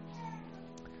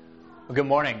Well, good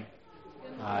morning.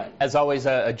 As always,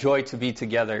 a joy to be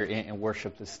together in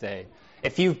worship this day.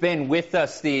 If you've been with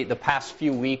us the past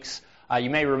few weeks, you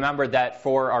may remember that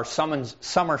for our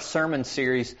summer sermon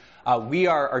series, we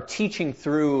are teaching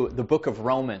through the book of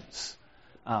Romans.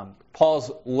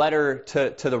 Paul's letter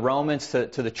to the Romans, to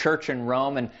the church in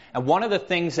Rome. And one of the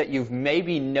things that you've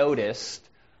maybe noticed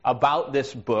about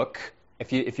this book,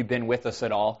 if you've been with us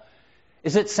at all,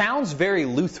 is it sounds very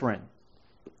Lutheran,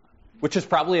 which is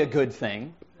probably a good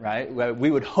thing, right?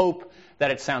 We would hope that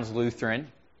it sounds Lutheran.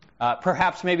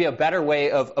 Perhaps maybe a better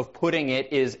way of putting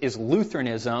it is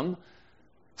Lutheranism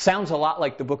sounds a lot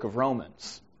like the book of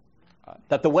Romans.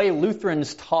 That the way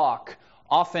Lutherans talk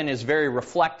often is very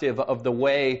reflective of the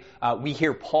way we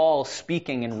hear Paul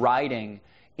speaking and writing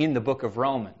in the book of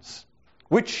Romans,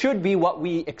 which should be what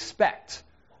we expect.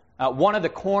 One of the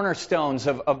cornerstones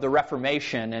of the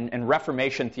Reformation and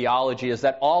Reformation theology is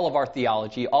that all of our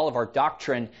theology, all of our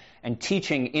doctrine and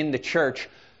teaching in the church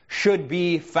should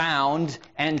be found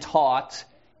and taught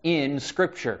in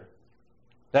Scripture.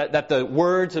 That the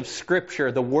words of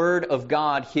Scripture, the Word of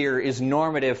God here is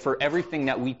normative for everything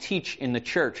that we teach in the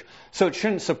church. So it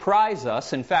shouldn't surprise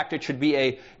us. In fact, it should be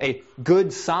a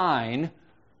good sign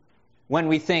when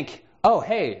we think, oh,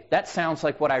 hey, that sounds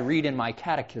like what I read in my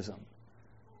catechism.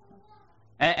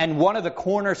 And one of the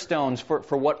cornerstones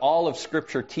for what all of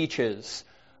Scripture teaches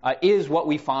is what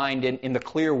we find in the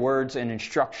clear words and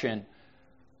instruction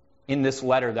in this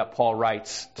letter that Paul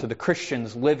writes to the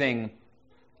Christians living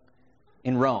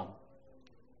in Rome.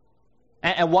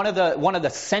 And one of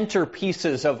the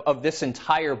centerpieces of this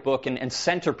entire book and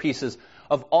centerpieces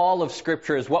of all of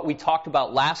Scripture is what we talked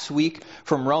about last week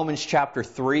from Romans chapter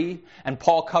 3. And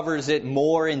Paul covers it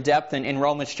more in depth in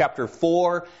Romans chapter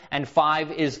 4 and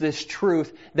 5 is this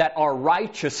truth that our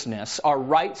righteousness, our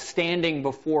right standing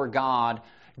before God,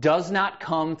 does not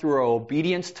come through our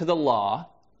obedience to the law.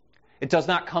 It does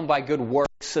not come by good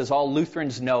works, as all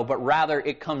Lutherans know, but rather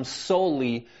it comes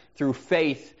solely through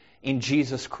faith in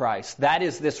Jesus Christ. That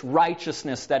is this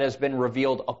righteousness that has been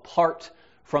revealed apart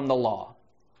from the law.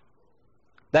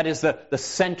 That is the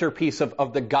centerpiece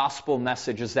of the gospel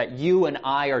message, is that you and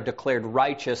I are declared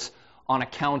righteous on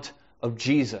account of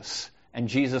Jesus and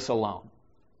Jesus alone.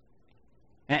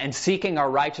 And seeking our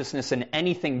righteousness in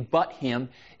anything but Him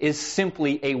is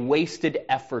simply a wasted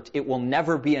effort. It will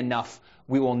never be enough.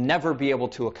 We will never be able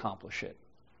to accomplish it.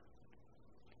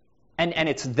 And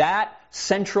it's that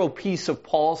central piece of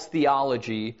Paul's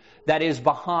theology that is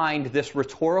behind this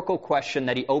rhetorical question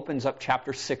that he opens up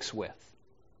chapter 6 with.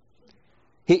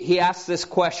 He asks this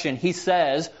question. He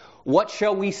says, what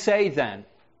shall we say then?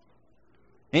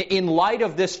 In light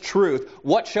of this truth,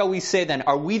 what shall we say then?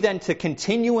 Are we then to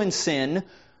continue in sin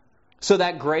so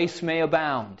that grace may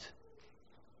abound?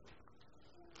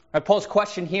 Right, Paul's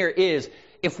question here is,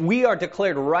 if we are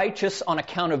declared righteous on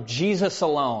account of Jesus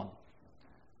alone,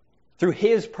 through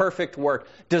His perfect work,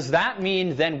 does that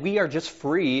mean then we are just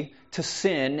free to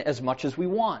sin as much as we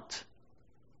want?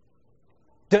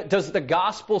 Does the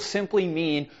gospel simply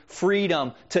mean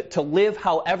freedom to live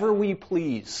however we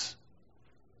please?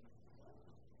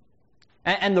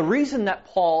 And the reason that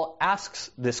Paul asks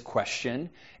this question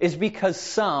is because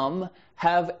some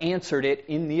have answered it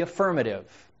in the affirmative.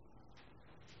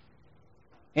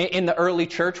 In the early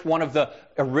church, one of the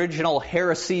original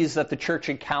heresies that the church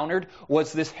encountered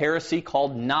was this heresy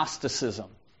called Gnosticism.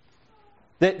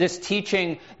 This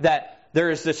teaching that there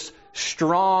is this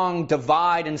strong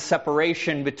divide and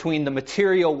separation between the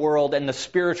material world and the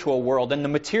spiritual world. And the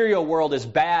material world is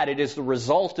bad. It is the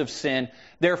result of sin.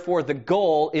 Therefore, the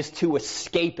goal is to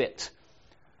escape it.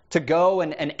 To go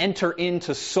and enter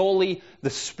into solely the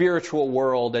spiritual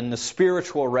world and the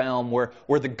spiritual realm where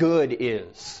the good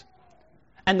is.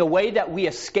 And the way that we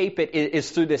escape it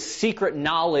is through this secret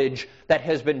knowledge that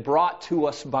has been brought to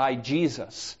us by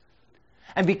Jesus.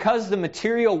 And because the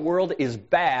material world is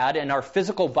bad and our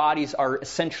physical bodies are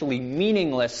essentially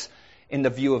meaningless in the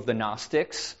view of the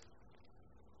Gnostics,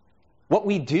 what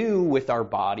we do with our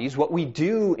bodies, what we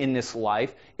do in this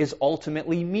life, is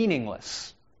ultimately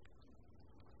meaningless,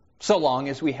 so long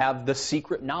as we have the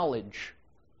secret knowledge.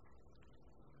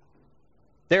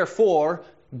 Therefore,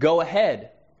 go ahead.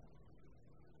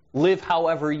 Live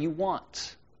however you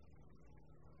want.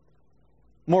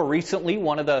 More recently,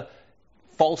 one of the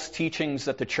false teachings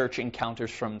that the church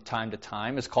encounters from time to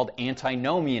time is called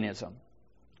antinomianism,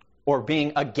 or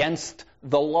being against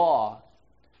the law.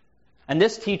 And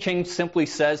this teaching simply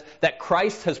says that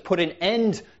Christ has put an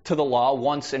end to the law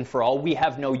once and for all. We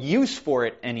have no use for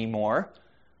it anymore.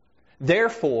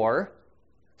 Therefore,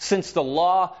 Since the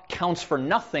law counts for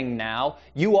nothing now,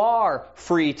 you are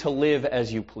free to live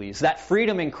as you please. That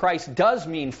freedom in Christ does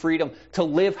mean freedom to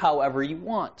live however you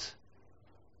want.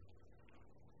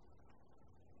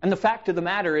 And the fact of the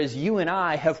matter is, you and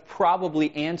I have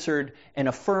probably answered an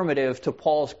affirmative to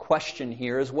Paul's question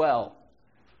here as well.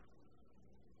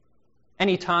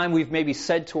 Anytime we've maybe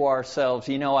said to ourselves,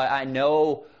 I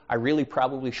know I really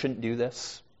probably shouldn't do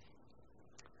this.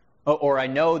 Or I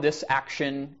know this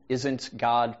action isn't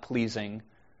God-pleasing,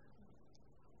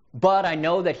 but I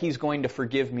know that He's going to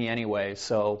forgive me anyway,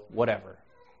 so whatever.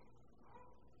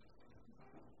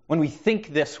 When we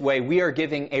think this way, we are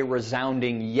giving a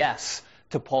resounding yes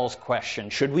to Paul's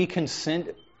question. Should we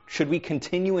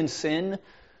continue in sin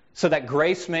so that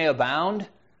grace may abound?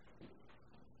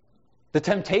 The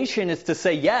temptation is to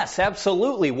say, yes,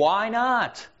 absolutely, why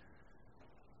not?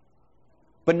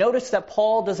 But notice that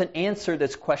Paul doesn't answer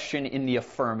this question in the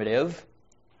affirmative.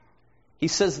 He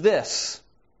says this,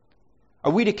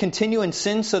 are we to continue in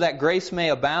sin so that grace may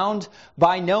abound?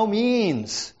 By no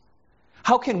means.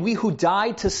 How can we who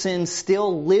died to sin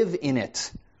still live in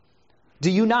it?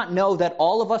 Do you not know that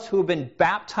all of us who have been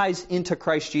baptized into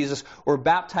Christ Jesus were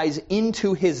baptized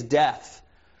into His death?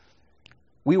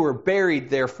 We were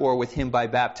buried, therefore, with Him by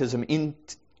baptism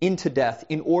into death,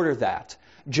 in order that,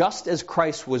 just as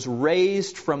Christ was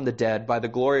raised from the dead by the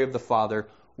glory of the Father,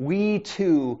 we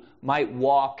too might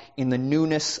walk in the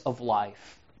newness of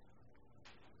life.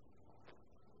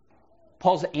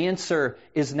 Paul's answer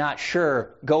is not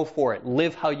sure, go for it,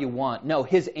 live how you want. No,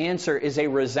 his answer is a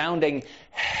resounding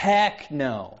heck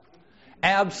no.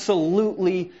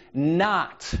 Absolutely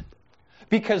not.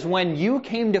 Because when you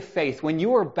came to faith, when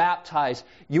you were baptized,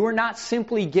 you were not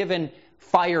simply given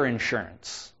fire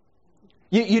insurance.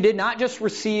 You did not just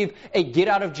receive a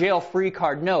get-out-of-jail-free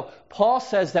card. No, Paul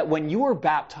says that when you were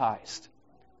baptized,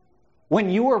 when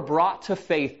you were brought to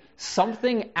faith,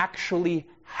 something actually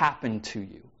happened to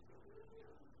you.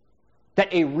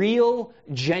 That a real,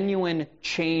 genuine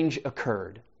change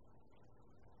occurred.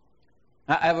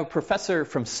 I have a professor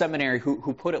from seminary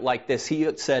who put it like this. He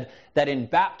said that in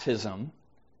baptism,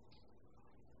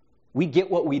 we get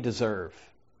what we deserve.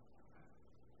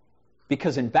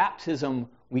 Because in baptism,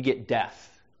 we get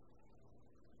death.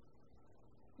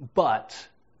 But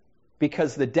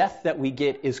because the death that we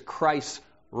get is Christ's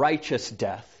righteous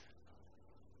death,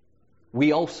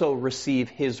 we also receive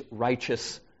His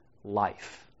righteous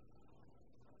life.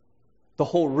 The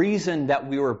whole reason that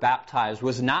we were baptized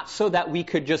was not so that we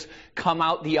could just come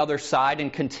out the other side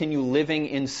and continue living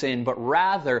in sin, but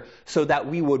rather so that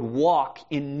we would walk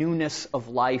in newness of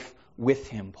life with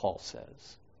Him, Paul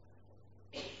says.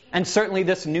 And certainly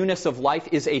this newness of life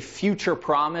is a future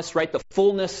promise, right? The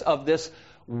fullness of this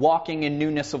walking in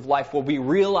newness of life will be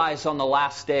realized on the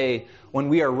last day when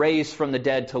we are raised from the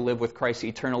dead to live with Christ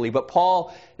eternally. But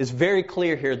Paul is very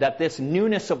clear here that this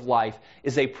newness of life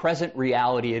is a present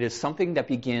reality. It is something that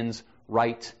begins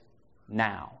right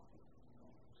now.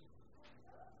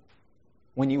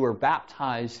 When you were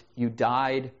baptized, you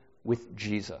died with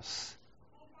Jesus.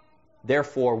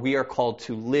 Therefore, we are called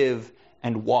to live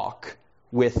and walk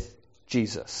with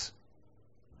Jesus.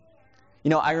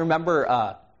 I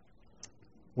remember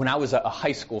when I was a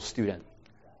high school student,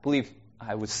 I believe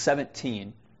I was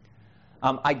 17,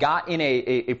 I got in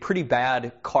a pretty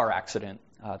bad car accident.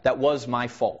 That was my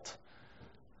fault.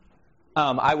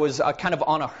 I was kind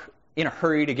of in a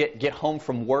hurry to get home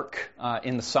from work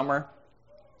in the summer,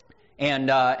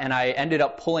 and I ended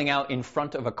up pulling out in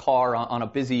front of a car on a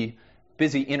busy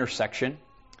intersection.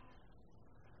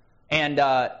 And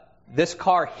this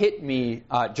car hit me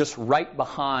just right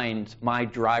behind my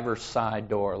driver's side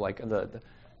door, like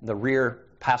the rear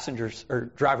passenger's or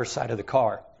driver's side of the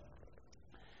car.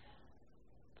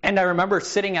 And I remember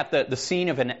sitting at the scene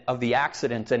of the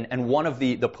accident, and one of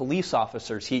the police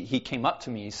officers, he came up to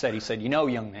me. He said,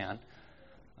 young man,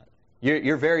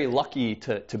 you're very lucky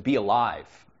to be alive.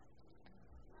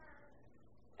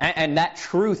 And that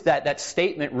truth, that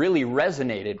statement really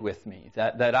resonated with me,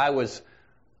 that I was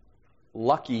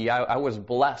lucky, I was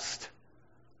blessed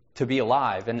to be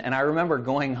alive. And I remember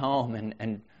going home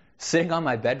and sitting on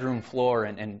my bedroom floor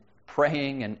and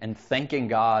praying and thanking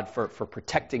God for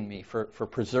protecting me, for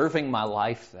preserving my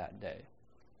life that day.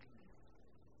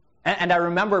 And I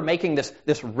remember making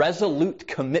this resolute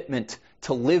commitment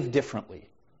to live differently.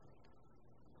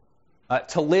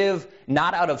 To live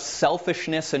not out of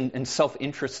selfishness and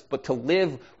self-interest, but to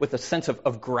live with a sense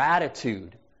of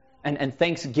gratitude and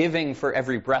thanksgiving for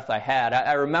every breath I had.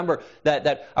 I remember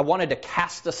that I wanted to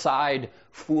cast aside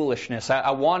foolishness.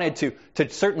 I wanted to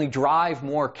certainly drive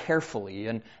more carefully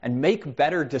and make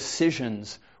better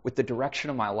decisions with the direction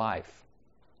of my life.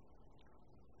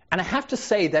 And I have to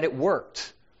say that it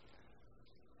worked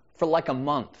for like a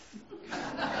month.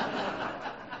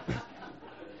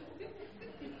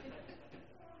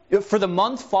 For the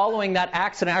month following that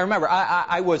accident, I remember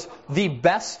I was the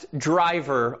best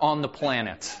driver on the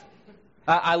planet.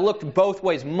 I looked both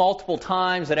ways multiple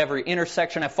times at every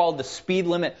intersection. I followed the speed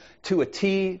limit to a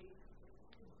T.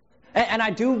 And I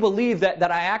do believe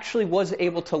that I actually was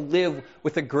able to live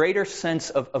with a greater sense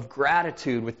of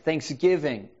gratitude, with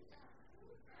thanksgiving,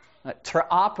 to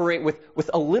operate with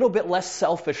a little bit less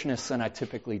selfishness than I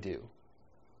typically do.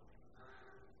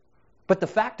 But the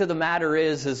fact of the matter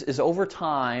is over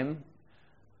time,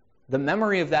 the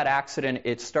memory of that accident,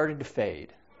 it started to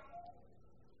fade.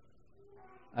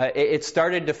 It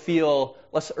started to feel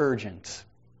less urgent,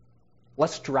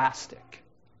 less drastic.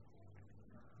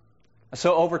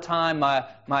 So over time,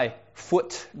 my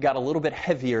foot got a little bit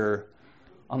heavier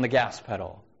on the gas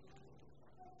pedal.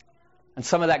 And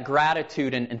some of that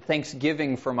gratitude and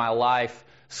thanksgiving for my life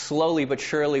slowly but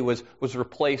surely was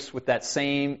replaced with that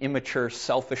same immature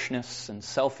selfishness and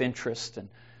self-interest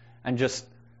and just,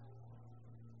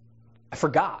 I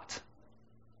forgot.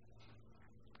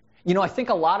 You know, I think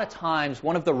a lot of times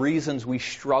one of the reasons we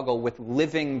struggle with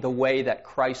living the way that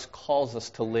Christ calls us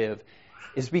to live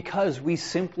is because we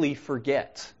simply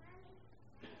forget.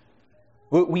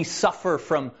 We suffer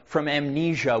from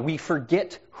amnesia. We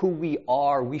forget who we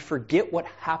are. We forget what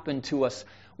happened to us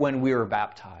when we were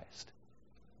baptized.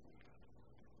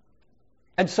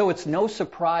 And so it's no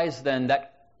surprise then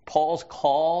that Paul's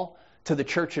call to the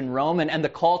church in Rome and the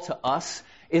call to us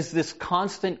is this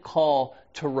constant call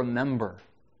to remember.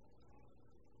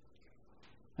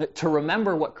 To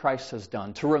remember what Christ has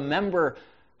done. To remember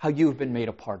how you have been made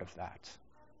a part of that.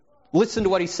 Listen to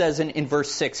what he says in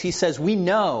verse 6. He says, we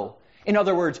know, in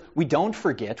other words, we don't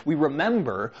forget, we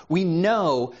remember, we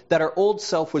know that our old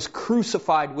self was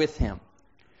crucified with him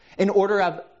in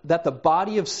order that the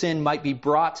body of sin might be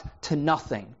brought to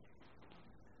nothing,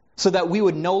 so that we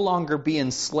would no longer be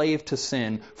enslaved to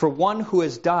sin. For one who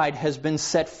has died has been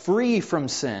set free from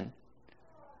sin.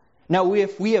 Now,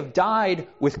 if we have died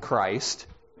with Christ,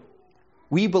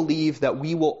 we believe that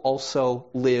we will also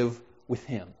live with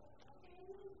him.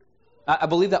 I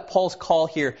believe that Paul's call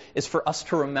here is for us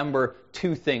to remember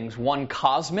two things. One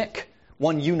cosmic,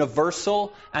 one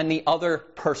universal, and the other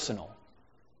personal.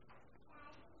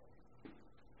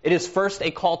 It is first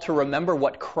a call to remember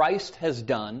what Christ has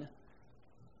done,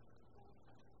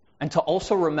 and to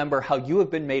also remember how you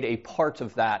have been made a part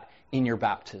of that in your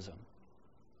baptism.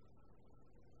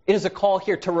 It is a call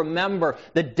here to remember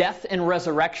the death and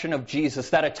resurrection of Jesus,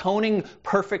 that atoning,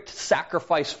 perfect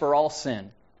sacrifice for all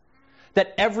sin.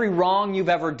 That every wrong you've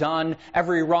ever done,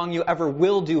 every wrong you ever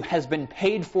will do, has been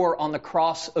paid for on the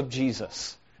cross of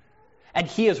Jesus. And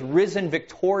he has risen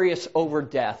victorious over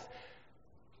death.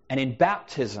 And in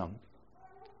baptism,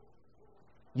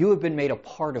 you have been made a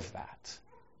part of that.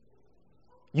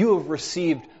 You have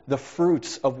received the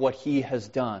fruits of what he has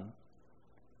done.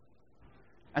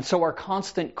 And so our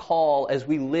constant call as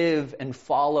we live and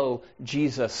follow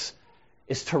Jesus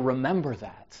is to remember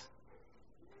that.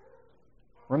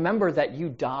 Remember that you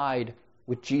died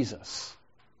with Jesus.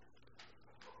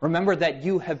 Remember that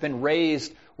you have been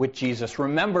raised with Jesus.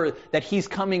 Remember that he's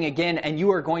coming again and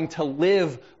you are going to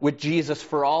live with Jesus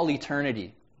for all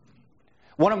eternity.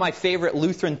 One of my favorite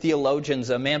Lutheran theologians,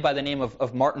 a man by the name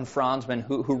of Martin Franzmann,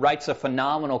 who writes a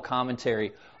phenomenal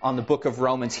commentary on the book of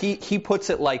Romans, he puts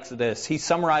it like this. He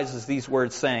summarizes these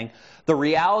words saying, the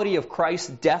reality of Christ's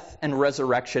death and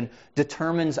resurrection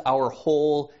determines our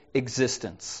whole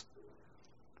existence.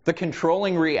 The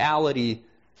controlling reality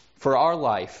for our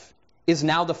life is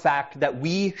now the fact that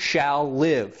we shall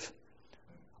live.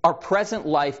 Our present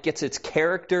life gets its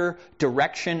character,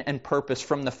 direction, and purpose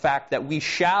from the fact that we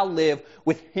shall live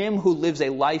with him who lives a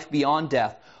life beyond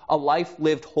death, a life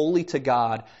lived wholly to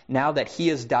God, now that he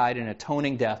has died an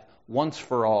atoning death once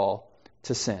for all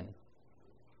to sin.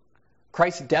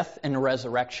 Christ's death and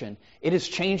resurrection, it has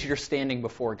changed your standing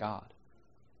before God.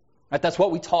 Right? That's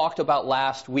what we talked about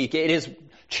last week. It has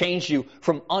changed you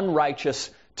from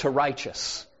unrighteous to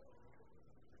righteous.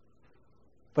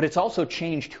 But it's also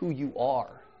changed who you are.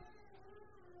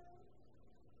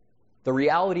 The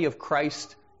reality of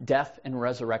Christ's death and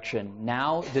resurrection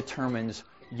now determines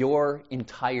your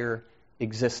entire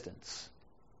existence.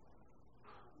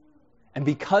 And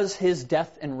because his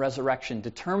death and resurrection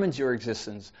determines your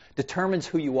existence, determines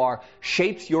who you are,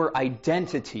 shapes your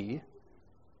identity,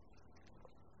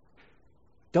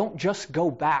 don't just go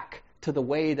back to the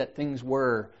way that things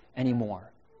were anymore.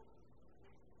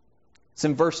 It's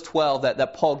in verse 12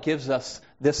 that Paul gives us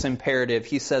this imperative.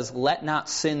 He says, "Let not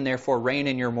sin therefore reign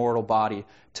in your mortal body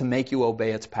to make you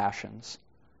obey its passions.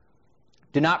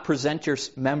 Do not present your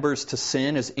members to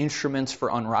sin as instruments for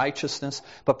unrighteousness,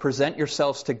 but present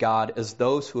yourselves to God as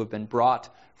those who have been brought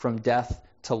from death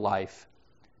to life,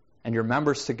 and your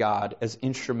members to God as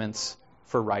instruments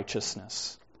for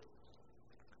righteousness."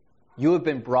 You have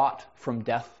been brought from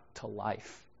death to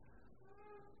life.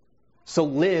 So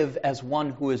live as one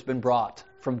who has been brought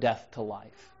from death to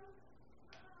life.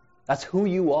 That's who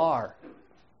you are.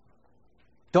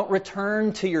 Don't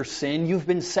return to your sin. You've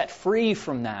been set free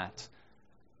from that.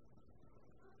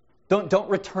 Don't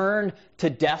return to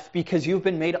death because you've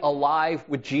been made alive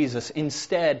with Jesus.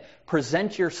 Instead,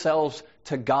 present yourselves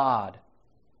to God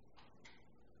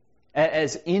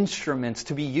as instruments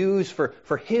to be used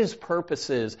for His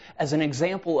purposes, as an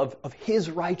example of His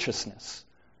righteousness.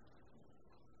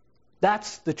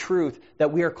 That's the truth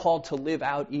that we are called to live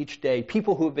out each day.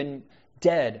 People who have been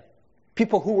dead,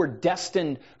 people who were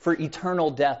destined for eternal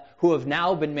death, who have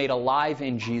now been made alive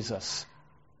in Jesus.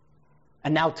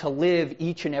 And now to live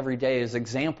each and every day as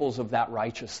examples of that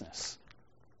righteousness.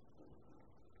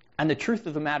 And the truth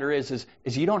of the matter is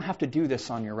you don't have to do this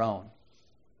on your own.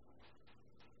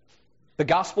 The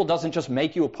gospel doesn't just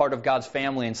make you a part of God's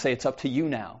family and say it's up to you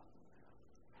now.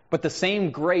 But the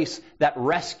same grace that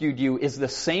rescued you is the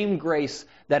same grace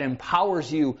that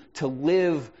empowers you to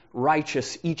live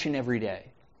righteous each and every day.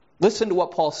 Listen to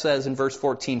what Paul says in verse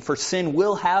 14. "For sin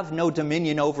will have no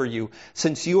dominion over you,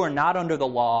 since you are not under the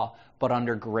law, but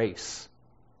under grace."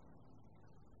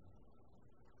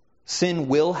 Sin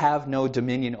will have no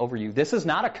dominion over you. This is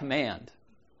not a command.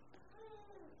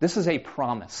 This is a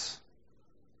promise.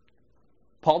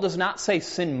 Paul does not say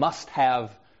sin must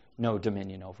have no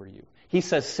dominion over you. He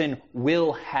says sin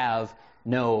will have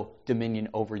no dominion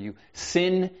over you.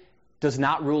 Sin does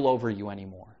not rule over you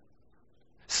anymore.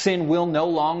 Sin will no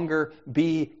longer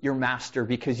be your master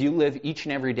because you live each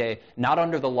and every day not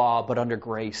under the law but under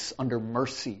grace, under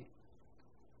mercy.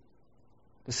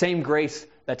 The same grace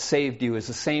that saved you is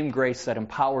the same grace that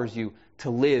empowers you to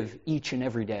live each and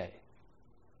every day.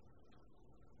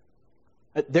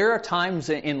 There are times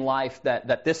in life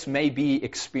that this may be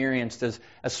experienced as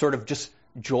sort of just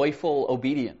joyful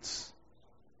obedience.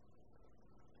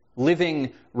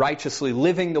 Living righteously,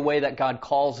 living the way that God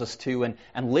calls us to,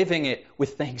 and living it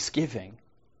with thanksgiving.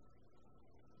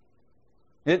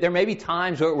 There may be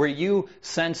times where you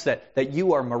sense that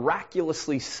you are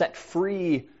miraculously set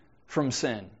free from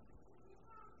sin.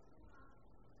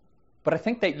 But I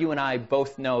think that you and I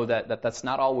both know that that's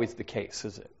not always the case,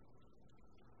 is it?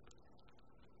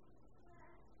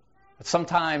 But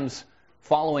sometimes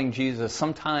following Jesus,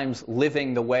 sometimes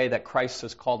living the way that Christ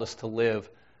has called us to live,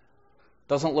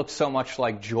 doesn't look so much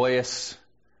like joyous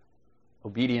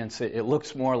obedience. It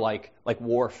looks more like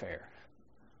warfare.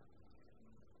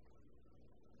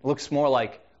 It looks more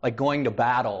like going to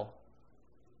battle.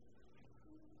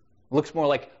 It looks more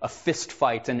like a fist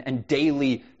fight and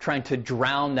daily trying to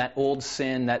drown that old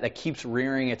sin that keeps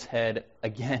rearing its head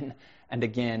again and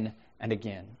again and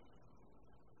again.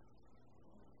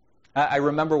 I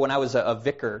remember when I was a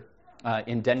vicar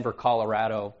in Denver,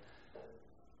 Colorado.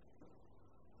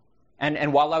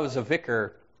 And while I was a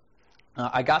vicar,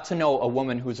 I got to know a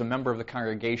woman who was a member of the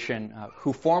congregation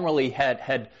who formerly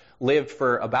had lived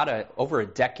for over a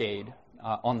decade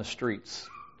on the streets.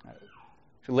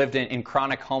 She lived in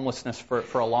chronic homelessness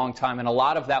for a long time, and a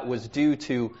lot of that was due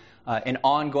to an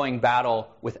ongoing battle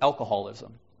with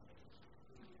alcoholism.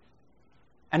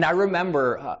 And I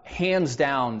remember, hands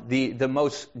down, the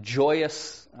most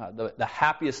joyous, the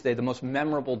happiest day, the most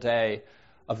memorable day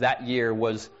of that year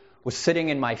was sitting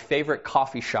in my favorite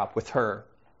coffee shop with her,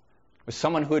 with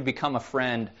someone who had become a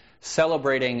friend,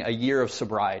 celebrating a year of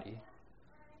sobriety.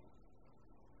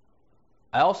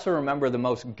 I also remember the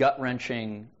most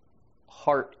gut-wrenching,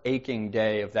 heart-aching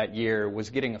day of that year was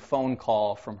getting a phone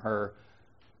call from her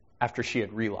after she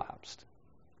had relapsed.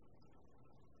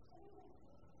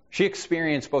 She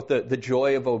experienced both the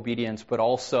joy of obedience, but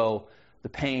also the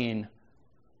pain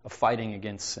of fighting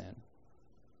against sin.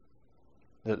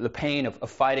 The pain of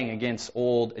fighting against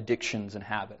old addictions and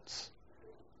habits.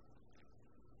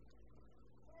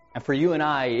 And for you and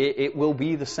I, it will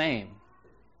be the same.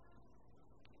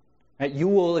 That you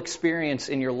will experience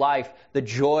in your life the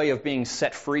joy of being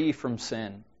set free from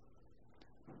sin.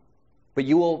 But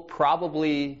you will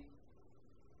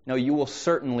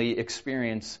certainly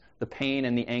experience the pain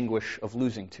and the anguish of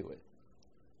losing to it.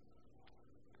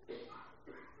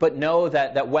 But know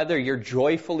that whether you're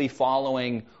joyfully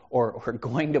following or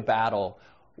going to battle,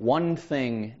 one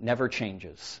thing never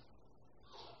changes.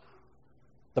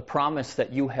 The promise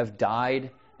that you have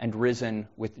died and risen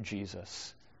with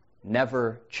Jesus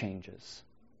never changes.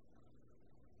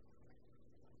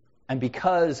 And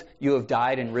because you have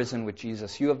died and risen with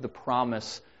Jesus, you have the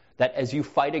promise that as you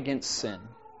fight against sin,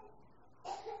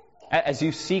 as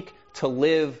you seek to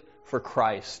live for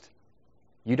Christ,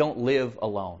 you don't live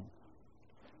alone.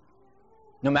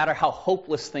 No matter how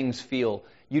hopeless things feel,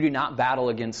 you do not battle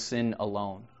against sin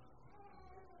alone.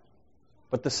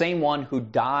 But the same one who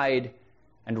died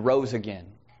and rose again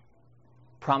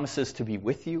promises to be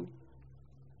with you.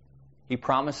 He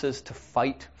promises to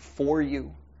fight for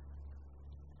you.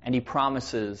 And he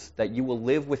promises that you will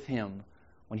live with him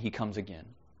when he comes again.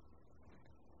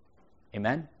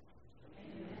 Amen?